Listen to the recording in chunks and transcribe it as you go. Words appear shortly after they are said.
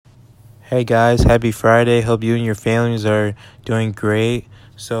Hey guys, happy Friday. Hope you and your families are doing great.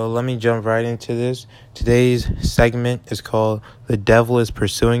 So let me jump right into this. Today's segment is called The Devil is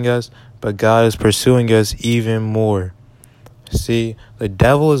Pursuing Us, but God is Pursuing Us Even More. See, the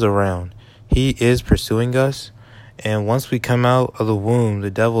devil is around. He is pursuing us. And once we come out of the womb,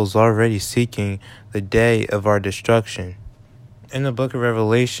 the devil is already seeking the day of our destruction. In the book of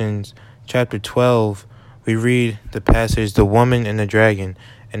Revelations, chapter 12, we read the passage, The Woman and the Dragon,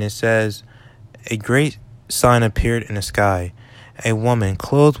 and it says, "A great sign appeared in the sky, a woman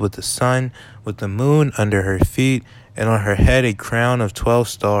clothed with the sun, with the moon under her feet, and on her head a crown of 12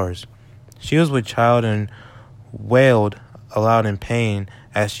 stars. She was with child and wailed aloud in pain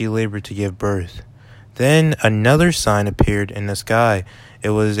as she labored to give birth. Then another sign appeared in the sky.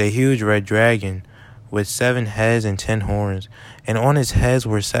 It was a huge red dragon, with 7 heads and 10 horns, and on its heads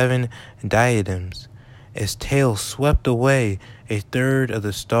were 7 diadems. Its tail swept away a third of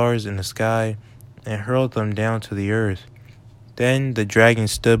the stars in the sky and hurled them down to the earth. Then the dragon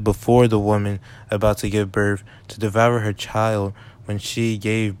stood before the woman about to give birth to devour her child when she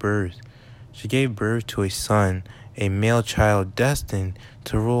gave birth. She gave birth to a son, a male child destined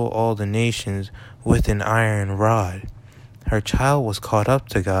to rule all the nations with an iron rod. Her child was caught up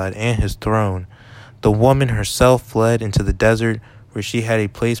to God and his throne. The woman herself fled into the desert, where she had a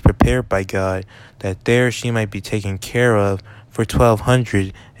place prepared by God, that there she might be taken care of for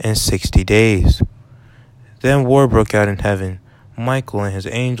 1260 days. Then war broke out in heaven. Michael and his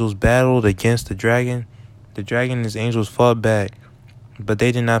angels battled against the dragon. The dragon and his angels fought back, but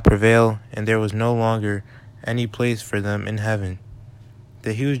they did not prevail, and there was no longer any place for them in heaven.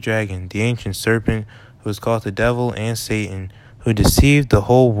 The huge dragon, the ancient serpent, who is called the devil and Satan, who deceived the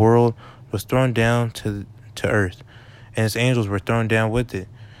whole world, was thrown down to earth, and his angels were thrown down with it.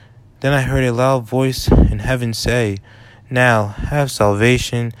 Then I heard a loud voice in heaven say, "Now have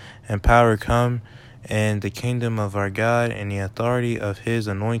salvation and power come, and the kingdom of our God and the authority of his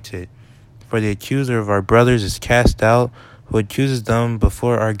anointed. For the accuser of our brothers is cast out, who accuses them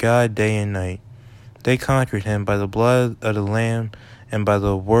before our God day and night. They conquered him by the blood of the Lamb and by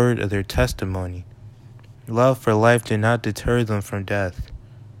the word of their testimony. Love for life did not deter them from death.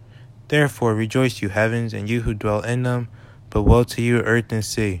 Therefore rejoice, you heavens, and you who dwell in them, but woe to you, earth and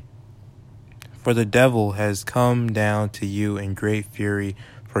sea. For the devil has come down to you in great fury,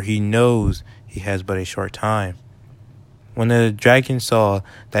 for he knows he has but a short time." When the dragon saw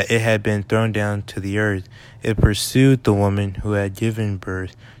that it had been thrown down to the earth, it pursued the woman who had given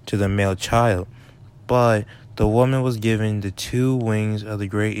birth to the male child. But the woman was given the 2 wings of the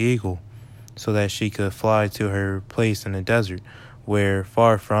great eagle, so that she could fly to her place in the desert, where,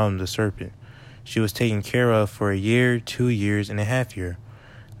 far from the serpent, she was taken care of for a year, 2 years, and a half year.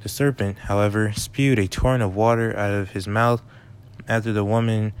 The serpent, however, spewed a torrent of water out of his mouth after the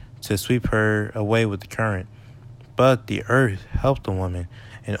woman to sweep her away with the current. But the earth helped the woman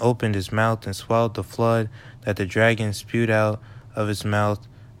and opened its mouth and swallowed the flood that the dragon spewed out of its mouth.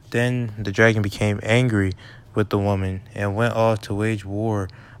 Then the dragon became angry with the woman and went off to wage war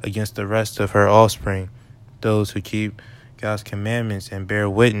against the rest of her offspring, those who keep God's commandments and bear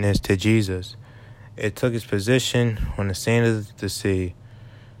witness to Jesus. It took its position on the sand of the sea.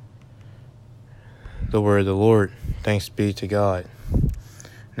 The word of the Lord. Thanks be to God.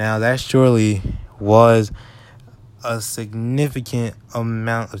 Now that surely was a significant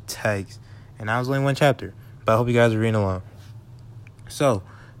amount of text, and I was only 1 chapter, but I hope you guys are reading along. So,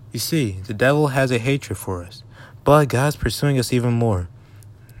 you see, the devil has a hatred for us, but God's pursuing us even more.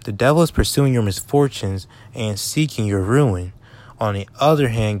 The devil is pursuing your misfortunes and seeking your ruin. On the other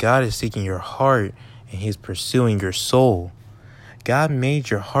hand, God is seeking your heart, and he's pursuing your soul. God made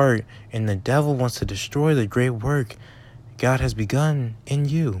your heart, and the devil wants to destroy the great work God has begun in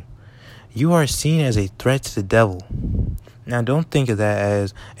you. You are seen as a threat to the devil. Now, don't think of that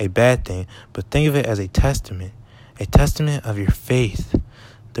as a bad thing, but think of it as a testament of your faith.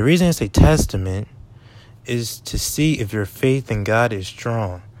 The reason it's a testament is to see if your faith in God is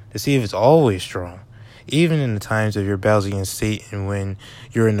strong, to see if it's always strong, even in the times of your battles against Satan when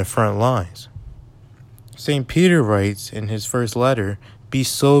you're in the front lines. St. Peter writes in his first letter, "Be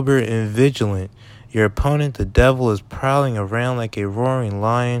sober and vigilant. Your opponent, the devil, is prowling around like a roaring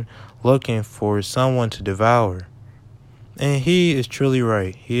lion, looking for someone to devour." And he is truly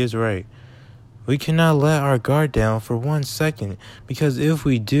right. He is right. We cannot let our guard down for 1 second, because if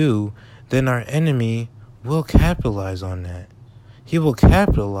we do, then our enemy will capitalize on that. He will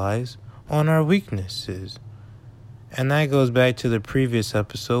capitalize on our weaknesses. And that goes back to the previous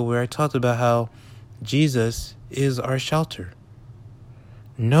episode where I talked about how Jesus is our shelter.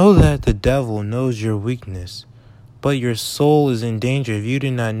 Know that the devil knows your weakness, but your soul is in danger if you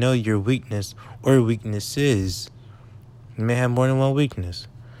do not know your weakness or weaknesses. You may have more than one weakness.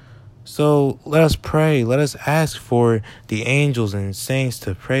 So let us pray. Let us ask for the angels and saints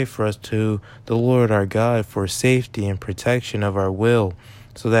to pray for us to the Lord our God for safety and protection of our will,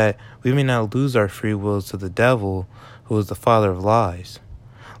 so that we may not lose our free will to the devil, who is the father of lies.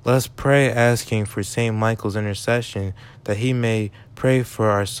 Let us pray asking for St. Michael's intercession, that he may pray for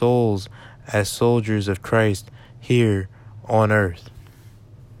our souls as soldiers of Christ here on earth.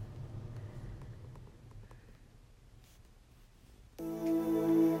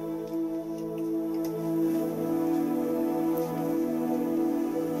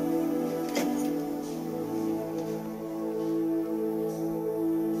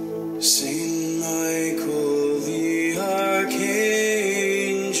 Saint Michael the Archangel,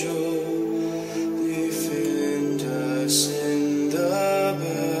 defend us in the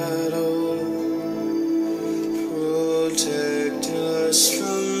battle, protect us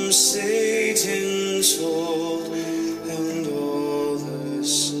from Satan's hold and all the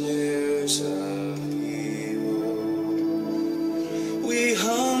snares of evil. We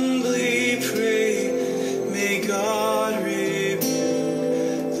humbly pray, may God rebuke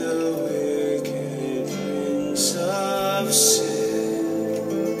the wicked prince of sin,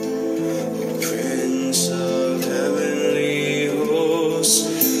 the prince of heavenly hosts,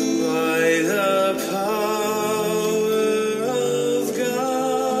 by the power of God.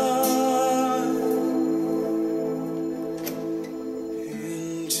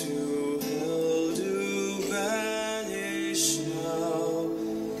 Into hell do banish now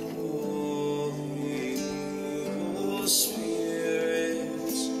all the evil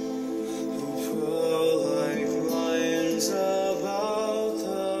spirits, who prowl like lions about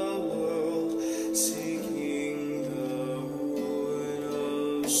the world, seeking the ruin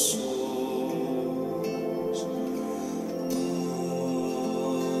of souls.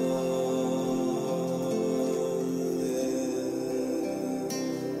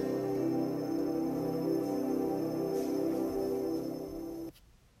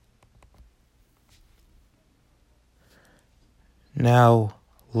 Now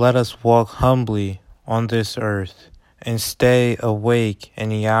let us walk humbly on this earth, and stay awake in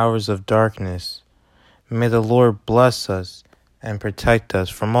the hours of darkness. May the Lord bless us and protect us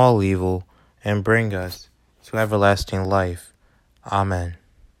from all evil, and bring us to everlasting life. Amen.